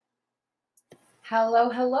Hello,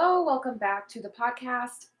 hello. Welcome back to the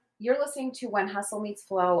podcast. You're listening to When Hustle Meets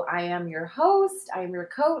Flow. I am your host, I am your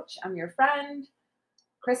coach, I'm your friend,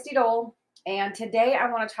 Christy Dole. And today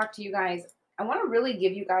I want to talk to you guys. I want to really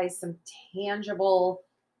give you guys some tangible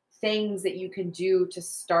things that you can do to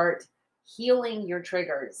start healing your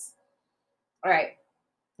triggers. All right,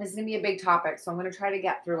 this is going to be a big topic, so I'm going to try to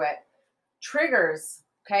get through it. Triggers.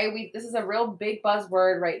 Okay, this is a real big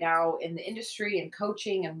buzzword right now in the industry and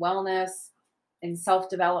coaching and wellness and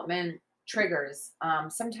self-development. Triggers.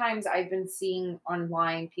 Sometimes I've been seeing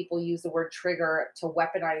online people use the word trigger to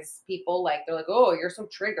weaponize people. Like they're like, "Oh, you're so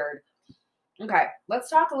triggered." Okay, let's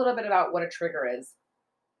talk a little bit about what a trigger is.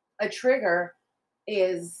 A trigger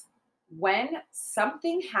is when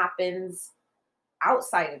something happens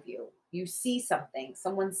outside of you. You see something,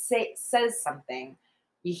 someone says something,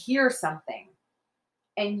 you hear something,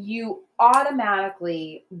 and you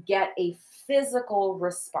automatically get a physical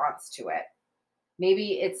response to it.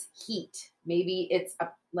 Maybe it's heat, maybe it's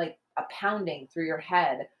a pounding through your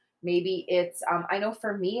head. Maybe it's I know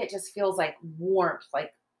for me it just feels like warmth,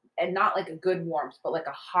 like, and not like a good warmth, but like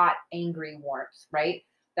a hot angry warmth, right?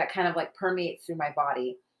 That kind of like permeates through my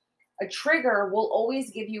body. A trigger will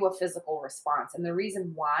always give you a physical response, and the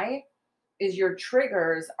reason why is your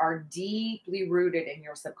triggers are deeply rooted in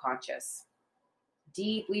your subconscious.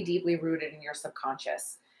 Deeply rooted in your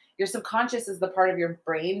subconscious. Your subconscious is the part of your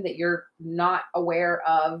brain that you're not aware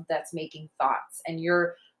of that's making thoughts. And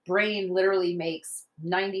your brain literally makes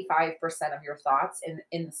 95% of your thoughts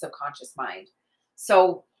in the subconscious mind.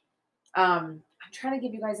 So I'm trying to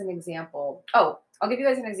give you guys an example. Oh, I'll give you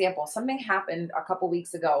guys an example. Something happened a couple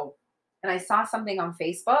weeks ago, and I saw something on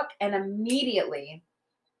Facebook, and immediately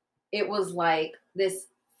it was like this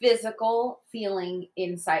physical feeling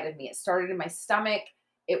inside of me. It started in my stomach.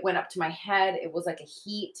 It went up to my head. It was like a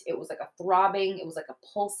heat. It was like a throbbing. It was like a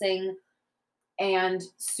pulsing. And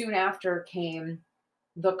soon after came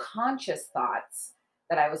the conscious thoughts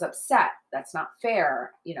that I was upset. That's not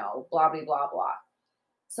fair, blah, blah, blah, blah.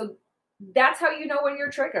 So that's how you know when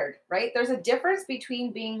you're triggered, right? There's a difference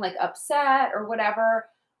between being like upset or whatever,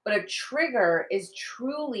 but a trigger is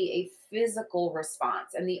truly a physical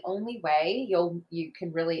response. And the only way you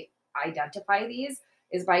can really identify these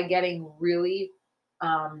is by getting really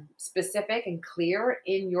specific and clear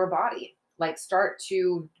in your body. Like start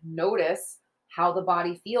to notice how the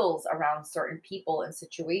body feels around certain people and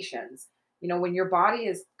situations. When your body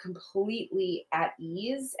is completely at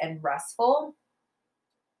ease and restful,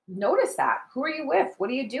 notice that. Who are you with? What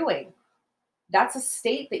are you doing? That's a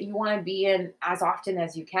state that you want to be in as often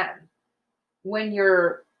as you can. When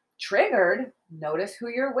you're triggered, notice who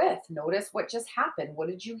you're with. Notice what just happened. What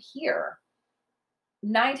did you hear?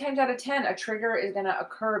 9 times out of 10, a trigger is going to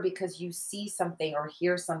occur because you see something or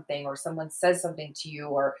hear something, or someone says something to you,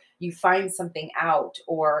 or you find something out,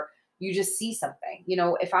 or you just see something.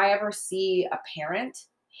 If I ever see a parent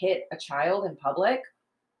hit a child in public,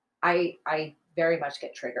 I very much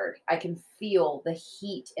get triggered. I can feel the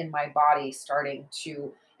heat in my body starting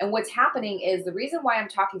to. And what's happening is the reason why I'm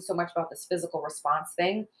talking so much about this physical response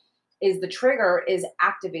thing is the trigger is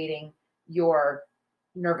activating your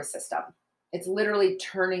nervous system. It's literally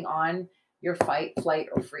turning on your fight, flight,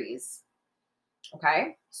 or freeze.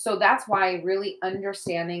 Okay. So that's why really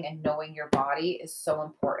understanding and knowing your body is so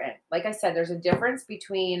important. Like I said, there's a difference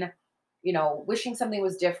between, wishing something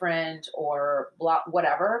was different or blah,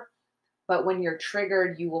 whatever. But when you're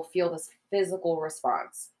triggered, you will feel this physical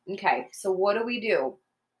response. Okay, so what do we do?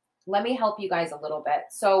 Let me help you guys a little bit.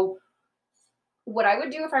 So, what I would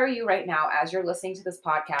do if I were you right now, as you're listening to this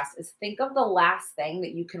podcast, is think of the last thing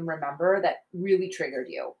that you can remember that really triggered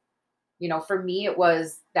you. For me, it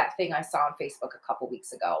was that thing I saw on Facebook a couple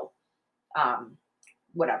weeks ago. Um,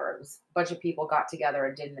 Whatever, it was a bunch of people got together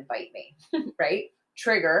and didn't invite me, right?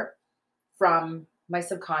 Trigger from my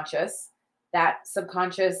subconscious. That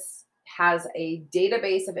subconscious has a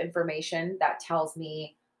database of information that tells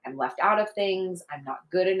me I'm left out of things, I'm not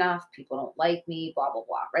good enough, people don't like me, blah, blah,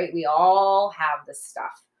 blah, right? We all have this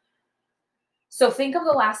stuff. So think of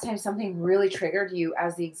the last time something really triggered you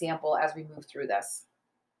as the example as we move through this.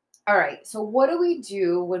 All right, so what do we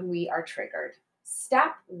do when we are triggered?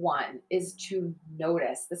 Step one is to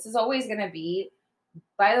notice. This is always going to be,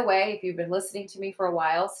 by the way, if you've been listening to me for a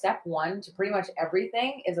while, step one to pretty much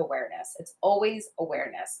everything is awareness. It's always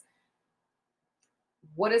awareness.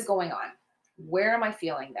 What is going on? Where am I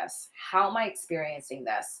feeling this? How am I experiencing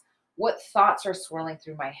this? What thoughts are swirling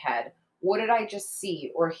through my head? What did I just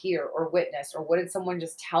see or hear or witness? Or what did someone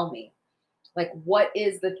just tell me? Like, what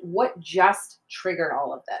just triggered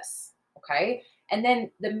all of this? Okay. And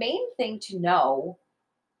then the main thing to know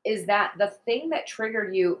is that the thing that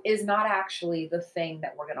triggered you is not actually the thing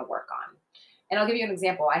that we're going to work on. And I'll give you an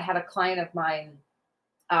example. I had a client of mine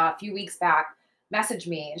a few weeks back message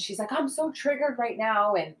me and she's like, I'm so triggered right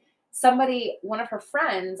now. And somebody, one of her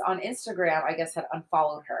friends on Instagram, I guess, had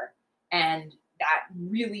unfollowed her. And that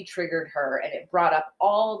really triggered her. And it brought up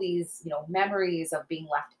all these, memories of being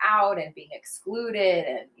left out and being excluded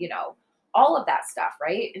and, all of that stuff.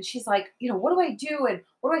 Right. And she's like, what do I do? And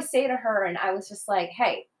what do I say to her? And I was just like,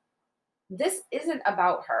 hey, this isn't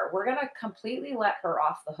about her. We're going to completely let her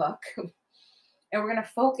off the hook and we're going to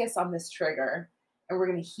focus on this trigger and we're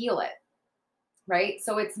going to heal it. Right.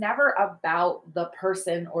 So it's never about the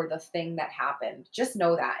person or the thing that happened. Just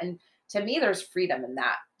know that. And to me, there's freedom in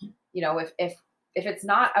that. If it's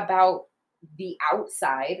not about the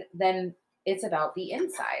outside, then it's about the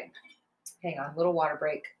inside. Hang on, little water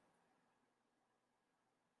break.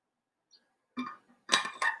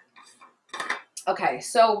 Okay,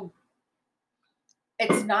 so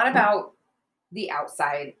it's not about the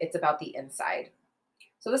outside, it's about the inside.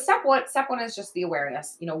 So the step one is just the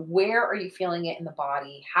awareness. Where are you feeling it in the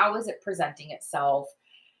body? How is it presenting itself?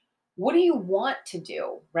 What do you want to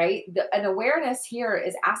do, right? An awareness here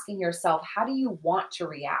is asking yourself, how do you want to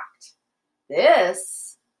react?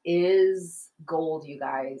 This is gold, you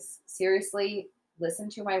guys. Seriously, listen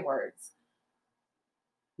to my words.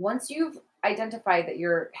 Once you've identified that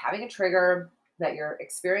you're having a trigger, that you're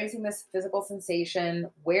experiencing this physical sensation,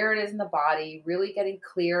 where it is in the body, really getting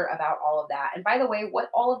clear about all of that. And by the way, what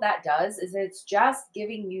all of that does is it's just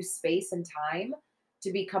giving you space and time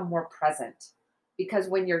to become more present. Because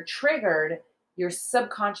when you're triggered, your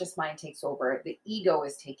subconscious mind takes over, the ego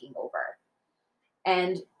is taking over.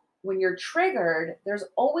 And when you're triggered, there's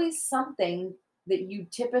always something that you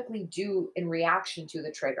typically do in reaction to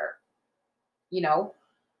the trigger.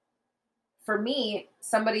 For me,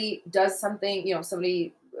 somebody does something,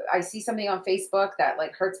 I see something on Facebook that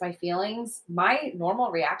like hurts my feelings. My normal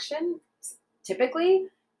reaction typically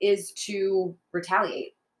is to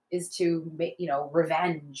retaliate, is to make,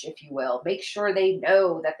 revenge, if you will, make sure they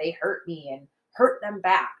know that they hurt me and hurt them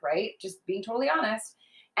back, right? Just being totally honest.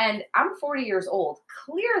 And I'm 40 years old.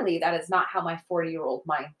 Clearly, that is not how my 40-year-old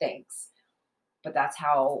mind thinks, but that's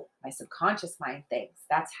how my subconscious mind thinks.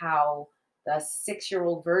 That's how the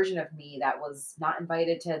 6-year-old version of me that was not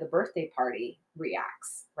invited to the birthday party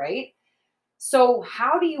reacts, right? So,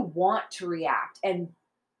 how do you want to react? And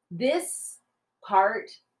this part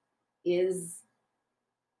is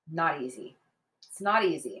not easy. It's not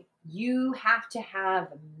easy. You have to have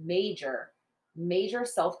major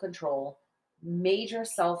self control, major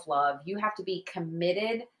self love. You have to be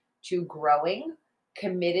committed to growing,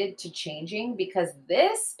 committed to changing, because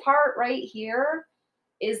this part right here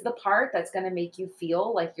is the part that's going to make you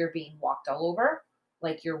feel like you're being walked all over,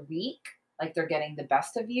 like you're weak, like they're getting the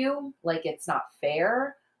best of you, like it's not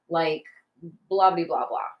fair, like blah blah blah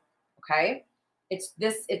blah. Okay? It's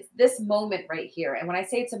this moment right here. And when I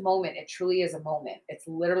say it's a moment, it truly is a moment. It's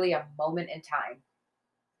literally a moment in time.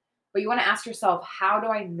 But you want to ask yourself, how do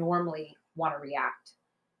I normally want to react?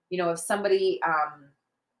 If somebody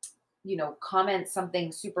comments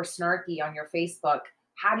something super snarky on your Facebook,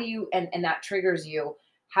 how do you and that triggers you?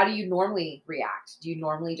 How do you normally react? Do you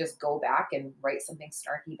normally just go back and write something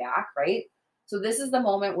snarky back, right? So this is the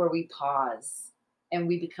moment where we pause and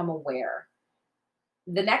we become aware.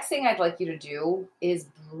 The next thing I'd like you to do is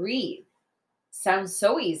breathe. Sounds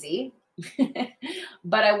so easy,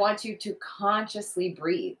 but I want you to consciously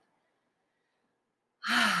breathe.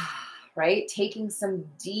 Right? Taking some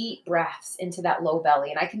deep breaths into that low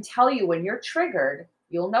belly. And I can tell you when you're triggered,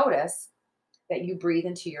 you'll notice that you breathe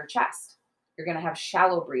into your chest. You're going to have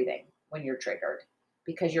shallow breathing when you're triggered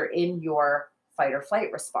because you're in your fight or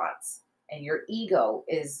flight response and your ego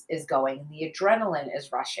is going and the adrenaline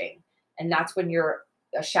is rushing. And that's when you're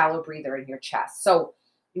a shallow breather in your chest. So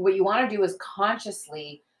what you want to do is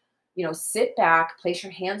consciously, sit back, place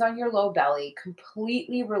your hands on your low belly,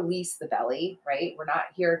 completely release the belly, right? We're not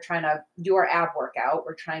here trying to do our ab workout.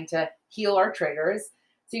 We're trying to heal our triggers.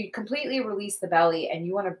 So you completely release the belly and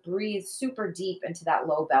you want to breathe super deep into that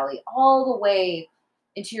low belly, all the way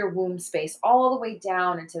into your womb space, all the way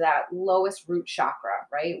down into that lowest root chakra,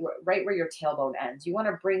 right? Right where your tailbone ends. You want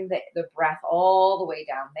to bring the breath all the way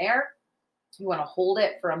down there. You want to hold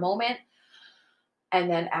it for a moment and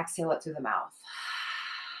then exhale it through the mouth.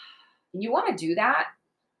 And you want to do that.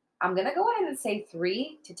 I'm going to go ahead and say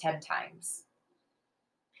 3 to 10 times.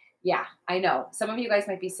 Yeah, I know. Some of you guys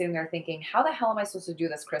might be sitting there thinking, how the hell am I supposed to do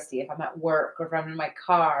this, Christy? If I'm at work or if I'm in my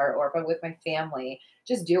car or if I'm with my family,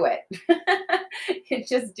 just do it.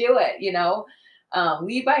 Just do it,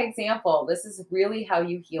 Lead by example. This is really how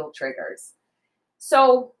you heal triggers.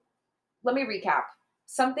 So let me recap.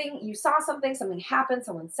 You saw something happened,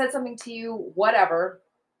 someone said something to you, whatever,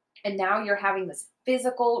 and now you're having this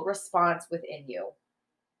physical response within you.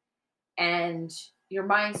 And your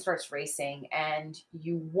mind starts racing and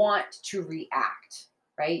you want to react,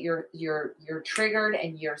 right? You're triggered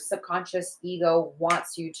and your subconscious ego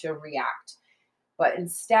wants you to react. But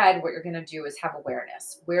instead, what you're going to do is have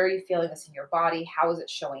awareness. Where are you feeling this in your body? How is it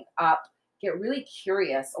showing up? Get really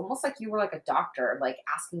curious, almost like you were like a doctor, like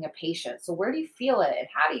asking a patient. So, where do you feel it? And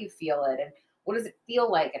how do you feel it? And what does it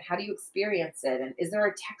feel like? And how do you experience it? And is there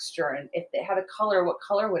a texture? And if it had a color, what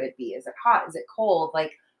color would it be? Is it hot? Is it cold?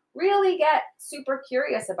 Like, really get super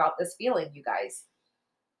curious about this feeling, you guys.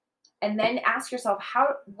 And then ask yourself,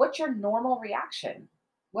 what's your normal reaction?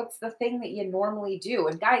 What's the thing that you normally do?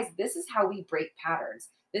 And guys, this is how we break patterns.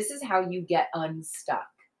 This is how you get unstuck,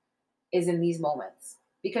 is in these moments,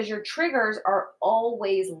 because your triggers are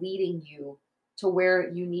always leading you to where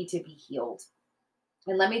you need to be healed.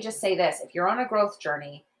 And let me just say this, if you're on a growth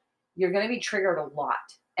journey, you're going to be triggered a lot.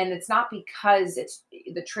 And it's not because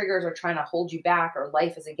the triggers are trying to hold you back or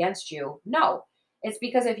life is against you. No, it's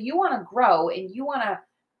because if you want to grow and you want to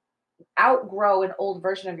outgrow an old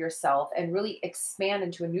version of yourself and really expand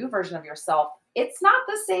into a new version of yourself, it's not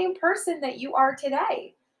the same person that you are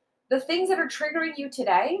today. The things that are triggering you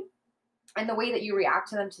today and the way that you react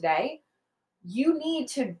to them today, you need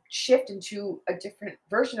to shift into a different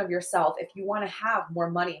version of yourself if you want to have more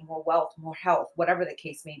money, more wealth, more health, whatever the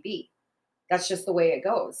case may be. That's just the way it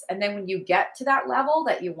goes. And then when you get to that level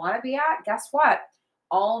that you want to be at, guess what?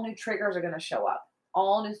 All new triggers are going to show up.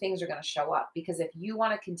 All new things are going to show up, because if you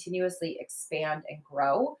want to continuously expand and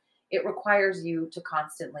grow, it requires you to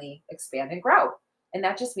constantly expand and grow. And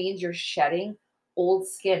that just means you're shedding old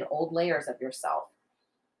skin, old layers of yourself.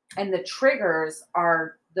 And the triggers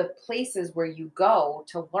are the places where you go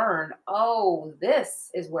to learn, oh,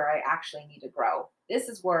 this is where I actually need to grow. This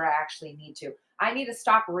is where I actually I need to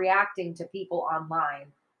stop reacting to people online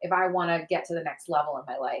if I want to get to the next level in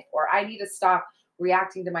my life. Or I need to stop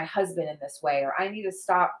reacting to my husband in this way. Or I need to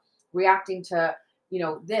stop reacting to,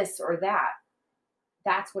 this or that.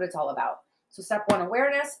 That's what it's all about. So step one,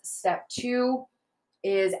 awareness. Step two,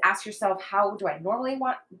 is ask yourself, how would I normally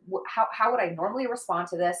respond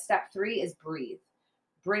to this? Step three is breathe.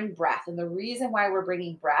 Bring breath. And the reason why we're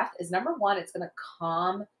bringing breath is, number one, it's going to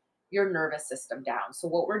calm your nervous system down. So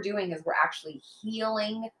what we're doing is we're actually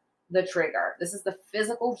healing the trigger. This is the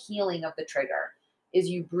physical healing of the trigger, is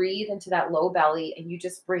you breathe into that low belly and you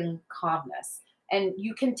just bring calmness. And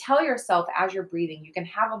you can tell yourself as you're breathing, you can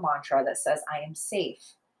have a mantra that says, I am safe.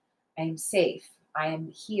 I am safe. I am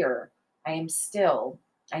here. I am still.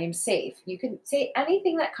 I am safe. You can say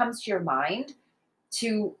anything that comes to your mind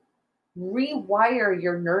to rewire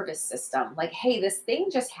your nervous system. Like, hey, this thing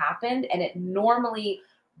just happened and it normally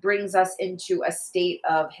brings us into a state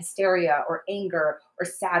of hysteria or anger or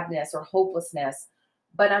sadness or hopelessness.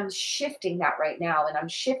 But I'm shifting that right now. And I'm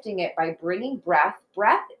shifting it by bringing breath.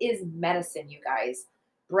 Breath is medicine, you guys.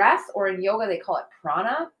 Breath, or in yoga, they call it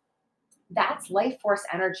prana. That's life force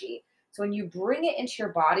energy. So when you bring it into your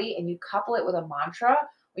body and you couple it with a mantra,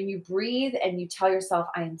 when you breathe and you tell yourself,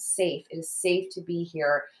 I am safe, it is safe to be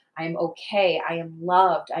here, I am okay, I am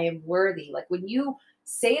loved, I am worthy. Like when you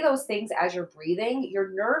say those things as you're breathing, your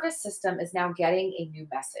nervous system is now getting a new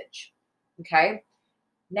message. Okay.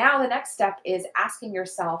 Now the next step is asking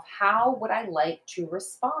yourself, how would I like to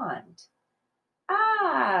respond?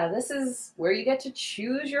 This is where you get to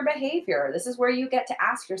choose your behavior. This is where you get to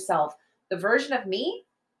ask yourself, the version of me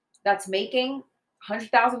that's making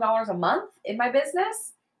 $100,000 a month in my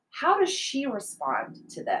business, how does she respond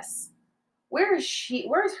to this? Where's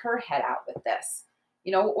her head out with this?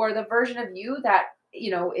 Or the version of you that,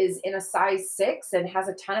 is in a size 6 and has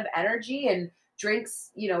a ton of energy and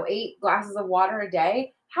drinks, 8 glasses of water a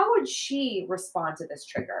day. How would she respond to this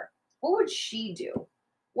trigger? What would she do?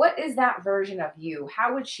 What is that version of you?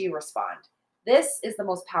 How would she respond? This is the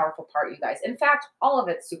most powerful part, you guys. In fact, all of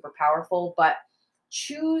it's super powerful, but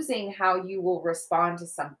choosing how you will respond to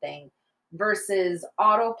something versus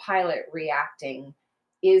autopilot reacting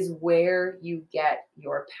is where you get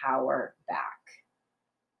your power back.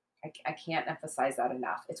 I can't emphasize that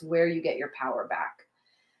enough. It's where you get your power back.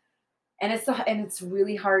 And it's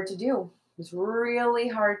really hard to do. It's really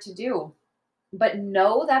hard to do. But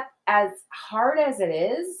know that as hard as it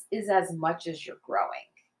is as much as you're growing.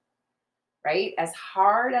 Right? As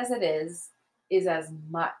hard as it is as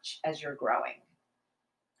much as you're growing.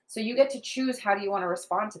 So you get to choose, how do you want to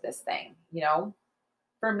respond to this thing?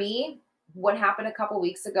 For me, what happened a couple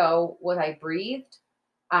weeks ago was I breathed,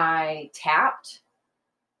 I tapped,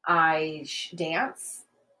 I danced,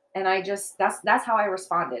 And that's how I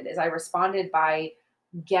responded, is I responded by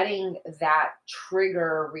getting that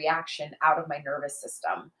trigger reaction out of my nervous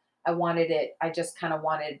system. I just kind of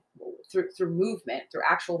wanted, through movement, through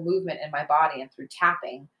actual movement in my body and through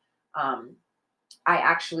tapping. Um, I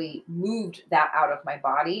actually moved that out of my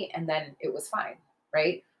body and then it was fine.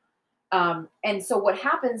 Right. And so what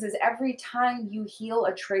happens is every time you heal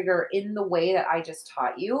a trigger in the way that I just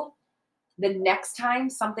taught you, the next time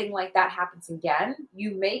something like that happens again,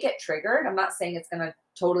 you may get triggered. I'm not saying it's going to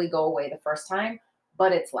totally go away the first time,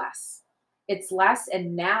 but it's less. It's less.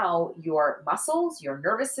 And now your muscles, your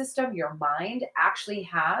nervous system, your mind actually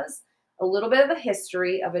has a little bit of a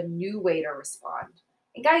history of a new way to respond.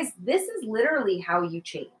 And guys, this is literally how you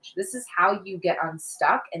change. This is how you get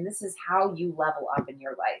unstuck. And this is how you level up in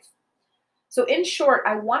your life. So, in short,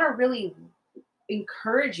 I want to really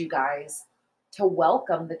encourage you guys to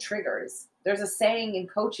welcome the triggers. There's a saying in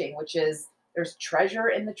coaching which is there's treasure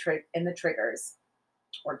in the triggers,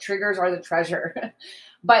 or triggers are the treasure.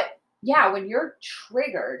 But yeah, when you're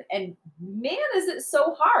triggered, and man, is it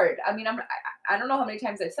so hard. I mean, I don't know how many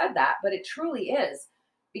times I've said that, but it truly is.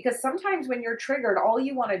 Because sometimes when you're triggered, all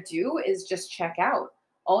you want to do is just check out.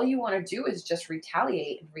 All you want to do is just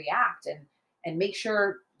retaliate and react and make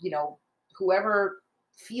sure, whoever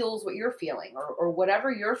feels what you're feeling, or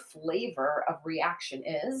whatever your flavor of reaction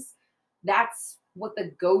is, that's what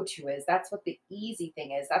the go-to is. That's what the easy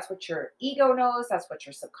thing is. That's what your ego knows. That's what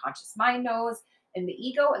your subconscious mind knows. And the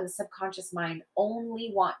ego and the subconscious mind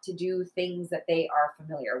only want to do things that they are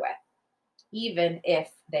familiar with, even if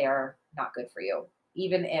they are not good for you,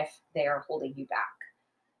 even if they are holding you back.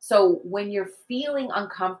 So when you're feeling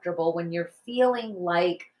uncomfortable, when you're feeling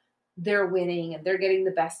like they're winning and they're getting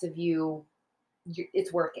the best of you,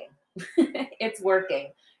 it's working. It's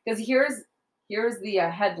working. Because here's the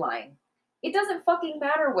headline. It doesn't fucking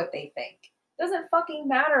matter what they think. It doesn't fucking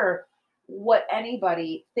matter what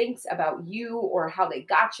anybody thinks about you or how they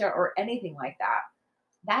gotcha or anything like that.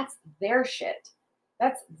 That's their shit.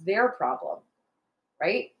 That's their problem,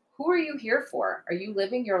 right? Who are you here for? Are you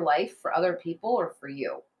living your life for other people or for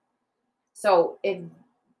you? So if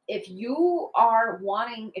if you're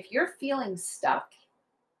feeling stuck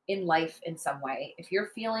in life in some way, if you're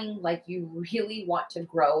feeling like you really want to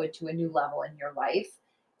grow into a new level in your life,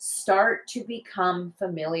 start to become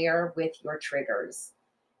familiar with your triggers.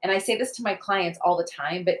 And I say this to my clients all the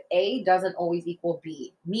time, but A doesn't always equal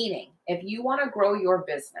B. Meaning, if you want to grow your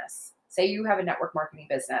business, say you have a network marketing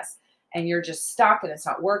business and you're just stuck and it's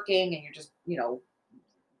not working and you're just,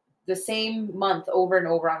 the same month over and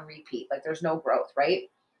over on repeat, like there's no growth, right?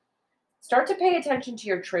 Start to pay attention to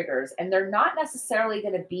your triggers, and they're not necessarily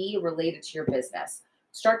going to be related to your business.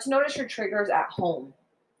 Start to notice your triggers at home,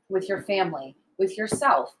 with your family, with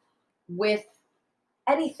yourself, with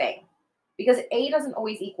anything, because A doesn't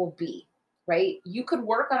always equal B, right? You could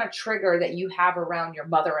work on a trigger that you have around your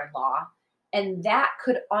mother in law, and that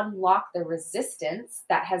could unlock the resistance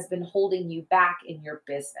that has been holding you back in your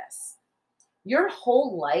business. Your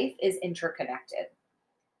whole life is interconnected.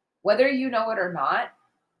 Whether you know it or not,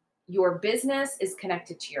 your business is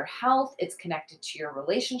connected to your health, it's connected to your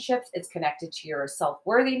relationships, it's connected to your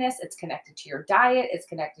self-worthiness, it's connected to your diet, it's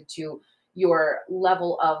connected to your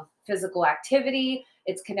level of physical activity,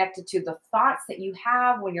 it's connected to the thoughts that you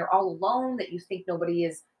have when you're all alone that you think nobody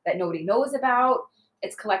knows about.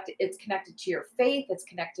 It's connected to your faith, it's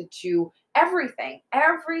connected to everything.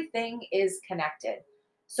 Everything is connected.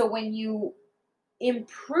 So when you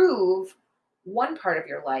improve one part of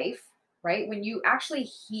your life, right? When you actually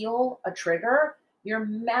heal a trigger, you're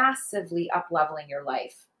massively up leveling your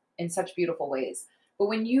life in such beautiful ways. But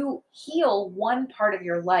when you heal one part of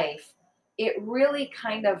your life, it really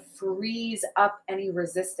kind of frees up any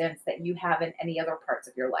resistance that you have in any other parts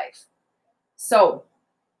of your life. So,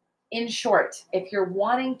 in short, if you're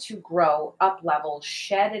wanting to grow, up level,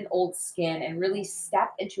 shed an old skin, and really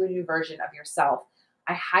step into a new version of yourself,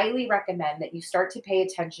 I highly recommend that you start to pay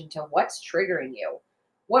attention to what's triggering you,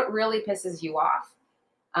 what really pisses you off.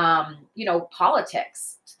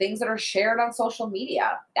 Politics, things that are shared on social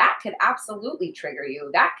media, that could absolutely trigger you.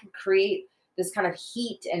 That could create this kind of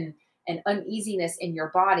heat and uneasiness in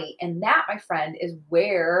your body. And that, my friend, is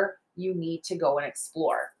where you need to go and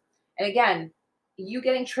explore. And again, you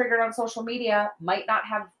getting triggered on social media might not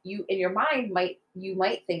have you in your mind, you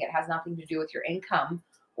might think it has nothing to do with your income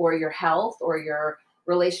or your health or your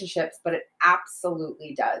relationships, but it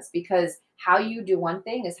absolutely does, because how you do one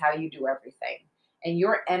thing is how you do everything. And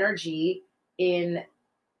your energy in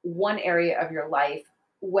one area of your life,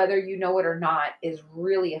 whether you know it or not, is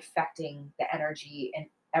really affecting the energy in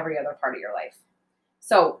every other part of your life.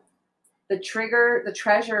 So The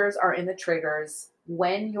treasures are in the triggers.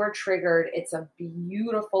 When you're triggered, it's a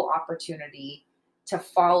beautiful opportunity to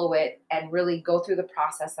follow it and really go through the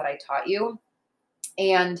process that I taught you.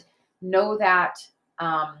 And know that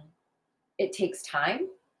um, it takes time.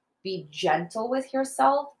 Be gentle with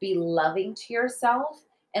yourself, be loving to yourself.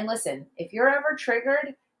 And listen, if you're ever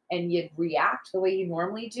triggered and you react the way you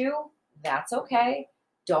normally do, that's okay.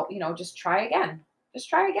 Don't, just try again. Just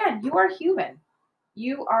try again. You are human.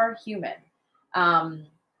 You are human. Um,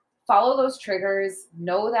 Follow those triggers.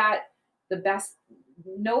 The best,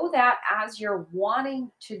 know that as you're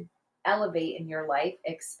wanting to elevate in your life,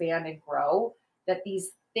 expand and grow, that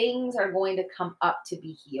these things are going to come up to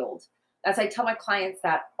be healed. As I tell my clients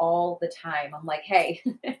that all the time, I'm like, hey,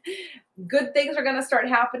 good things are going to start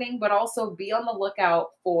happening, but also be on the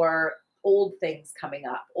lookout for old things coming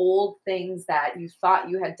up, old things that you thought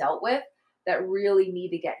you had dealt with that really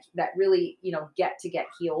get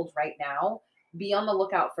healed right now. Be on the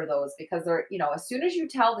lookout for those because as soon as you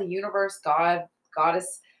tell the universe, God,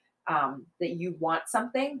 goddess, that you want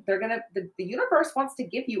something, the universe wants to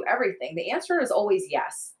give you everything. The answer is always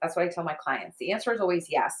yes. That's what I tell my clients. The answer is always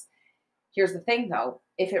yes. Here's the thing though,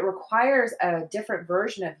 if it requires a different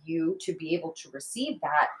version of you to be able to receive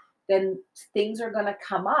that, then things are going to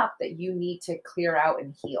come up that you need to clear out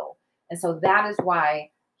and heal. And so that is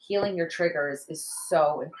why healing your triggers is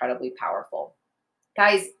so incredibly powerful.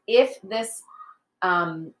 Guys,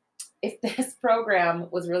 um, if this program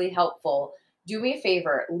was really helpful, do me a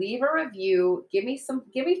favor, leave a review, give me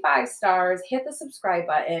 5 stars, hit the subscribe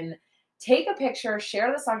button, take a picture,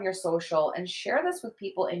 share this on your social, and share this with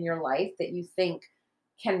people in your life that you think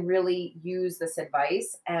can really use this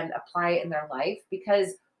advice and apply it in their life.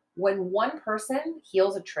 Because when one person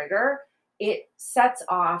heals a trigger, it sets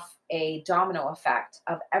off a domino effect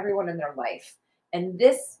of everyone in their life. And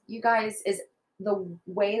this, you guys, is the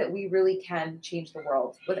way that we really can change the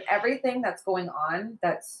world with everything that's going on.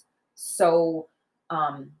 That's so,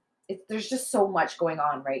 there's just so much going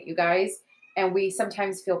on, right, you guys? And we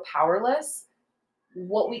sometimes feel powerless.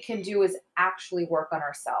 What we can do is actually work on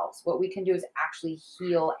ourselves. What we can do is actually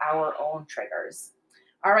heal our own triggers.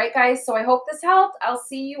 All right, guys. So I hope this helped. I'll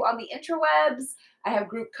see you on the interwebs. I have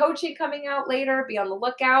group coaching coming out later. Be on the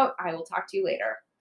lookout. I will talk to you later.